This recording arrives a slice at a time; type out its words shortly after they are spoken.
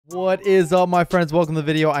What is up, my friends? Welcome to the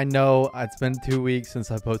video. I know it's been 2 weeks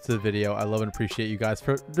since I posted the video. I love and appreciate you guys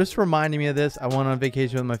for just reminding me of this. I went on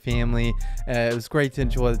vacation with my family. It was great to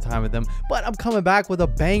enjoy the time with them, but I'm coming back with a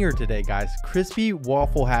banger today, guys. Crispy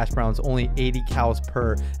waffle hash browns, only 80 calories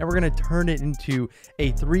per, and we're gonna turn it into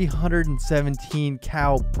a 317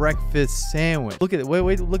 cal breakfast sandwich. Look at it.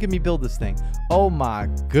 Wait, look at me build this thing. Oh my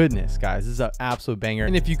goodness, guys, this is an absolute banger.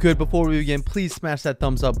 And if you could, before we begin, please smash that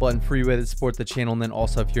thumbs up button, free way to support the channel. And then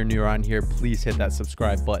also, if you're new around here, please hit that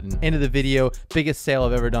subscribe button. End of the video, biggest sale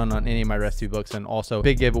I've ever done on any of my recipe books, and also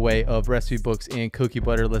big giveaway of recipe books and cookie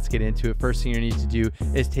butter. Let's get into it. First thing you need to do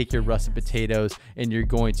is take your russet potatoes and you're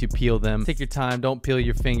going to peel them. Take your time, don't peel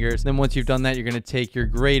your fingers. Then once you've done that, you're going to take your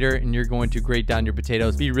grater and you're going to grate down your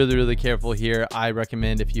potatoes. Be really careful here. I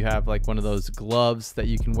recommend, if you have like one of those gloves that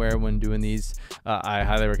you can wear when doing these, I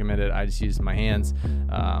highly recommend it. I just use my hands.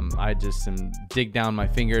 I just dig down my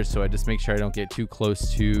fingers, so I just make sure I don't get too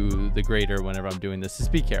close to the grater whenever I'm doing this.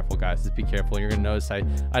 Just be careful, guys. Just be careful. You're gonna notice I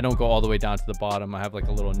don't go all the way down to the bottom. I have like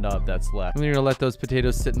a little nub that's left. And you're gonna let those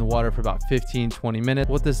potatoes sit in the water for about 15-20 minutes.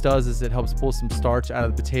 What this does is it helps pull some starch out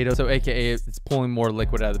of the potato, so aka it's pulling more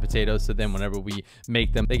liquid out of the potatoes, so then whenever we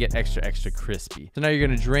make them, they get extra crispy. So now you're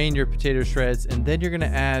gonna drain your potato shreds, and then you're gonna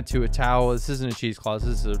add to a towel. This isn't a cheesecloth,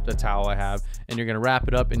 this is a towel I have, and you're gonna wrap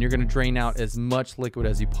it up and you're gonna drain out as much liquid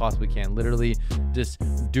as you possibly can. Literally just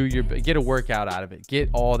get a workout out of it, get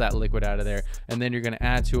all that liquid out of there. And then you're going to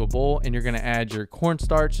add to a bowl, and you're going to add your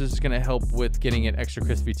cornstarch. This is going to help with getting it extra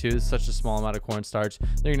crispy too. It's such a small amount of cornstarch.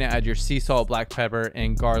 Then you're going to add your sea salt, black pepper,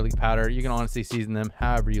 and garlic powder. You can honestly season them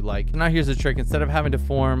however you like. Now here's the trick. Instead of having to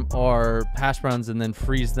form our hash browns and then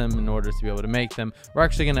freeze them in order to be able to make them, we're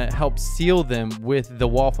actually going to help seal them with the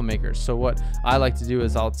waffle makers. So what I like to do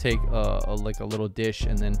is I'll take a little dish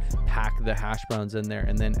and then pack the hash browns in there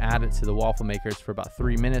and then add it to the waffle makers for about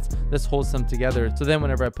 3 minutes. This holds them together, so then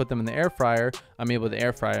whenever I put them in the air fryer, I'm able to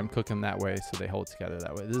air fry them, cook them that way, so they hold together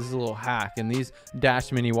that way. This is a little hack, and these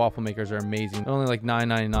Dash Mini waffle makers are amazing. They're only like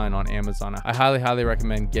 $9.99 on Amazon. I highly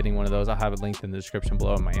recommend getting one of those. I'll have it linked in the description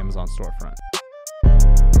below in my Amazon storefront.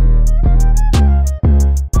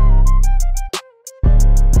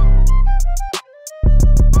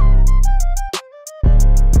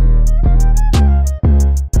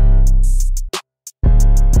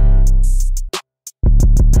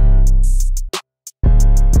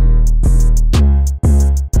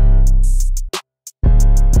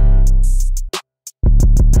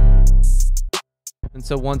 And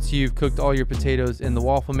so once you've cooked all your potatoes in the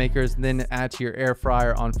waffle makers, then add to your air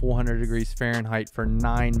fryer on 400 degrees Fahrenheit for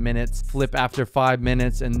 9 minutes. Flip after 5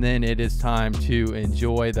 minutes, and then it is time to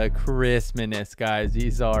enjoy the crispness, guys.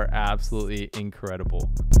 These are absolutely incredible.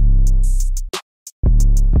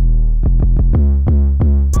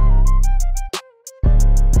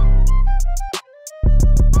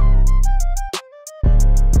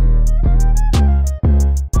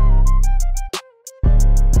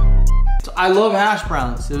 I love hash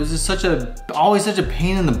browns. It was just always such a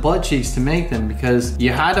pain in the butt cheeks to make them, because you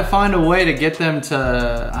had to find a way to get them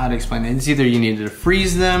to, how to explain it. It's either you needed to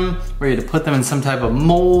freeze them or you had to put them in some type of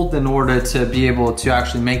mold in order to be able to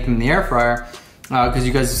actually make them in the air fryer. Because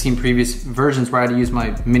you guys have seen previous versions where I had to use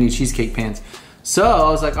my mini cheesecake pans. So I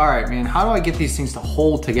was like, all right, man, how do I get these things to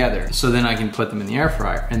hold together so then I can put them in the air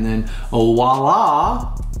fryer? And then, oh,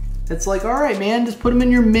 voila. It's like, all right, man, just put them in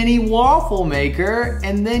your mini waffle maker,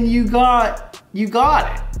 and then you got it. You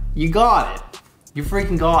freaking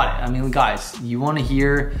got it. I mean, guys, you want to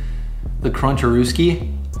hear the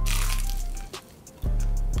cruncherooski?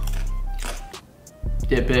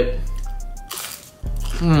 Dip it.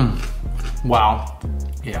 Wow.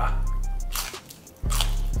 Yeah.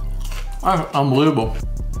 That's unbelievable.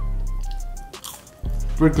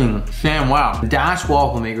 Freaking Sam, wow. Dash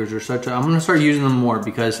waffle makers are I'm gonna start using them more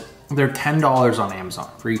because they're $10 on Amazon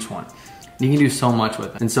for each one. You can do so much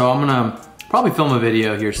with it. And so I'm gonna probably film a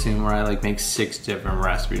video here soon where I like make 6 different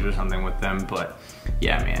recipes or something with them. But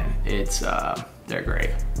yeah, man, it's, they're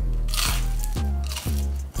great.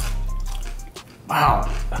 Wow.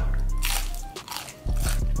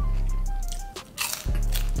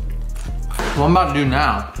 What I'm about to do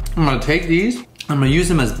now, I'm gonna take these, I'm gonna use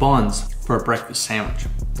them as buns for a breakfast sandwich.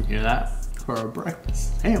 You hear that? For a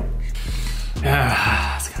breakfast sandwich. It's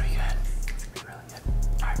gonna be good. It's gonna be really good.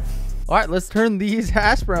 All right, let's turn these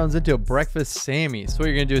hash browns into a breakfast Sammy. So what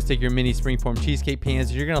you're gonna do is take your mini springform cheesecake pans,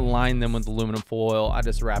 and you're gonna line them with aluminum foil. I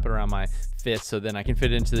just wrap it around my fits, so then I can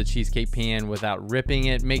fit it into the cheesecake pan without ripping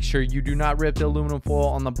it. Make sure you do not rip the aluminum foil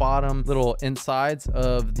on the bottom little insides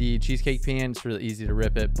of the cheesecake pan. It's really easy to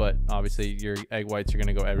rip it, but obviously your egg whites are going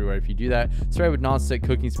to go everywhere if you do that. Spray with non-stick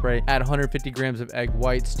cooking spray. Add 150 grams of egg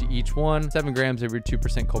whites to each one, 7 grams of your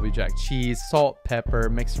 2% Colby Jack cheese, salt, pepper,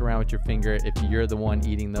 mix it around with your finger if you're the one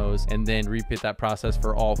eating those, and then repeat that process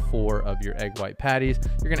for all 4 of your egg white patties.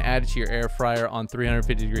 You're going to add it to your air fryer on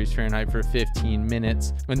 350 degrees Fahrenheit for 15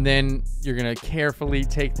 minutes, and then you're going to carefully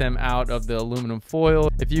take them out of the aluminum foil.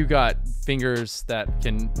 If you got fingers that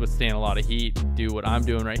can withstand a lot of heat, do what I'm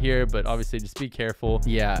doing right here, but obviously just be careful.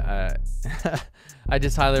 Yeah, I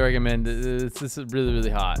just highly recommend it. This is really,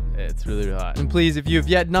 really hot. It's really, really hot. And please, if you have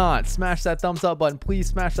yet not, smash that thumbs up button. Please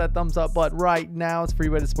smash that thumbs up button right now. It's a free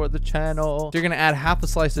way to support the channel. So you're gonna add half a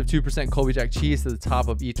slice of 2% Colby Jack cheese to the top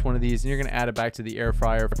of each one of these, and you're gonna add it back to the air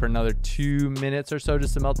fryer for another 2 minutes or so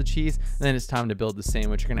just to melt the cheese. And then it's time to build the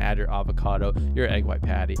sandwich. You're gonna add your avocado, your egg white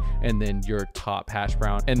patty, and then your top hash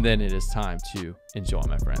brown. And then it is time to enjoy,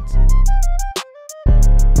 my friends.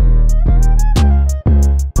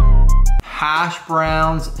 Hash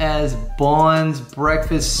browns as buns,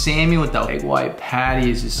 breakfast Sammy with the egg white patty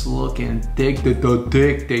is just looking thick.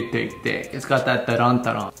 It's got that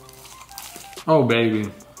taran. Oh baby,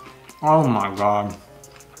 oh my god,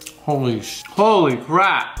 holy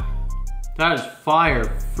crap, that is fire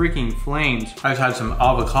freaking flames. I just had some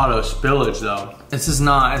avocado spillage though. It's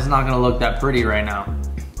not gonna look that pretty right now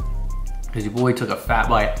because your boy took a fat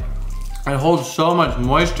bite. It holds so much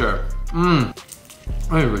moisture.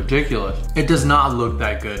 It's ridiculous. It does not look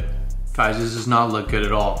that good. Guys, this does not look good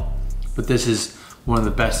at all. But this is one of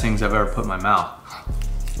the best things I've ever put in my mouth.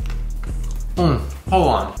 Hold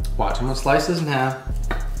on. Watch, I'm gonna slice this in half.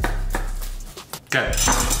 Okay.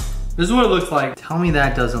 This is what it looks like. Tell me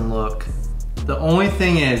that doesn't look. The only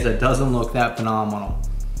thing is that doesn't look that phenomenal.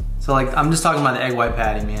 So like, I'm just talking about the egg white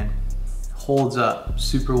patty, man. Holds up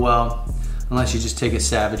super well, unless you just take a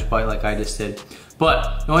savage bite like I just did.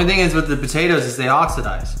 But the only thing is with the potatoes is they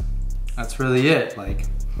oxidize. That's really it. Like,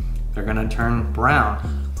 they're gonna turn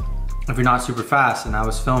brown if you're not super fast. And I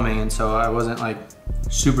was filming, and so I wasn't like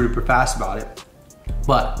super duper fast about it.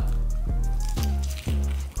 But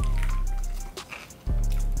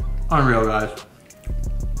unreal, guys.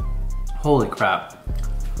 Holy crap.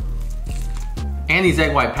 And these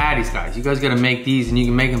egg white patties, guys. You guys gotta make these, and you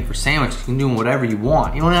can make them for sandwiches. You can do them whatever you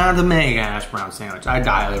want. You don't have to make a hash brown sandwich. I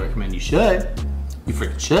highly recommend you should. You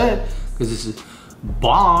freaking should, because this is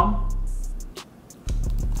bomb.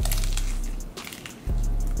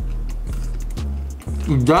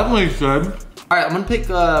 You definitely should. All right, I'm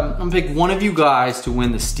gonna pick one of you guys to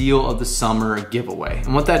win the Steal of the Summer giveaway.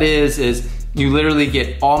 And what that is you literally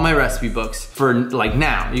get all my recipe books for like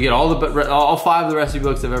now. You get all 5 of the recipe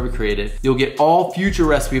books I've ever created. You'll get all future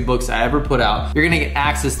recipe books I ever put out. You're gonna get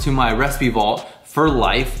access to my recipe vault for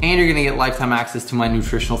life, and you're gonna get lifetime access to my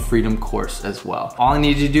nutritional freedom course as well. All I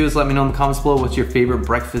need you to do is let me know in the comments below what's your favorite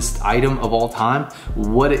breakfast item of all time.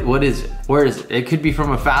 What is it? Where is it? It could be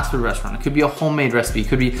from a fast food restaurant. It could be a homemade recipe. It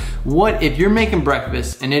could be if you're making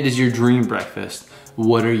breakfast and it is your dream breakfast,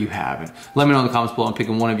 what are you having? Let me know in the comments below. I'm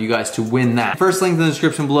picking one of you guys to win that. First link in the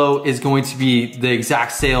description below is going to be the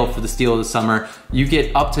exact sale for the Steal of the Summer. You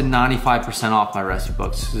get up to 95% off my recipe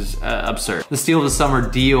books. This is absurd. The Steal of the Summer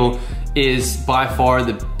deal is by far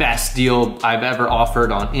the best deal I've ever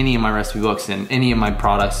offered on any of my recipe books and any of my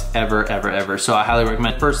products ever. So I highly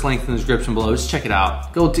recommend. First link in the description below. Just check it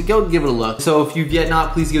out. Go give it a look. So if you've yet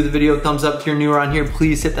not, please give the video a thumbs up. If you're new around here,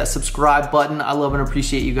 please hit that subscribe button. I love and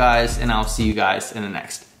appreciate you guys, and I'll see you guys in the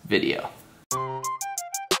next video.